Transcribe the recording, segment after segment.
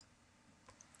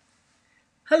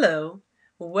Hello,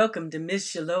 welcome to Miss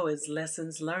Shaloa's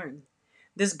Lessons Learned.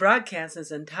 This broadcast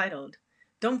is entitled,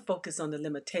 Don't Focus on the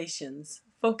Limitations,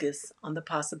 Focus on the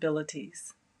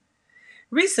Possibilities.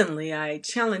 Recently, I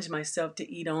challenged myself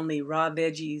to eat only raw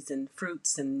veggies and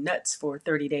fruits and nuts for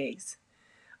 30 days.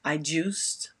 I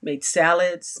juiced, made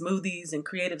salads, smoothies, and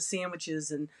creative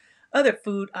sandwiches and other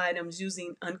food items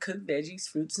using uncooked veggies,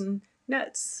 fruits, and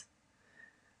nuts.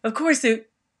 Of course,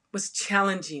 it was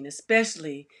challenging,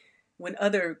 especially when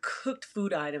other cooked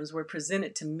food items were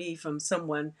presented to me from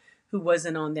someone who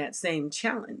wasn't on that same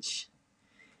challenge.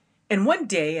 And one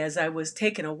day, as I was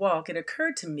taking a walk, it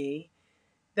occurred to me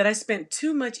that I spent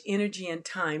too much energy and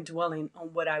time dwelling on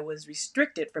what I was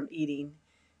restricted from eating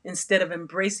instead of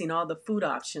embracing all the food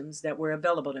options that were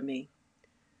available to me.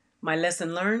 My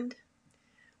lesson learned?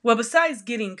 Well, besides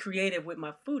getting creative with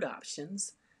my food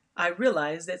options, I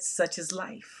realized that such is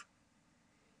life.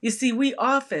 You see, we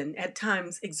often at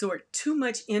times exert too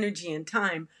much energy and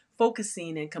time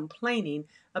focusing and complaining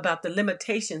about the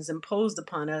limitations imposed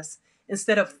upon us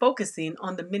instead of focusing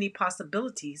on the many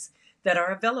possibilities that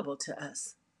are available to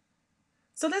us.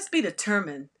 So let's be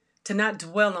determined to not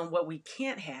dwell on what we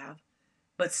can't have,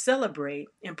 but celebrate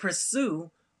and pursue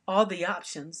all the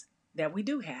options that we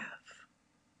do have.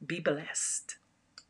 Be blessed.